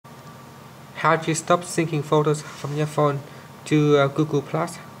how to stop syncing photos from your phone to Google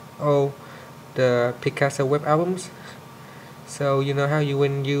Plus or the Picasa Web albums. So you know how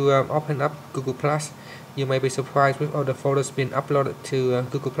when you open up Google Plus, you may be surprised with all the photos being uploaded to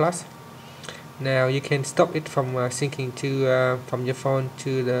Google Plus. Now you can stop it from syncing to from your phone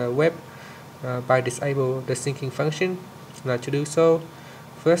to the web by disable the syncing function. Now to do so,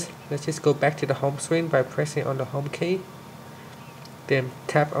 first let's just go back to the home screen by pressing on the home key. Then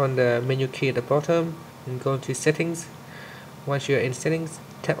tap on the menu key at the bottom and go to settings. Once you're in settings,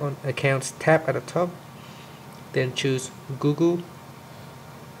 tap on accounts tab at the top. Then choose Google.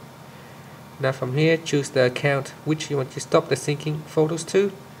 Now from here, choose the account which you want to stop the syncing photos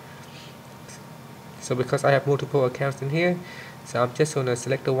to. So because I have multiple accounts in here, so I'm just going to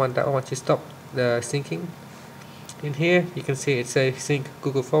select the one that I want to stop the syncing. In here you can see it says sync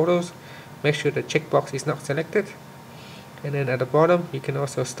Google Photos. Make sure the checkbox is not selected. And then at the bottom you can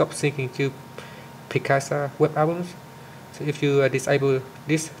also stop syncing to Picasa Web albums. So if you disable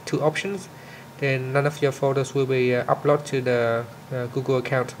these two options, then none of your photos will be uploaded to the Google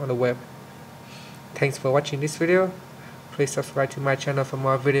account on the web. Thanks for watching this video. Please subscribe to my channel for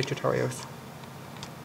more video tutorials.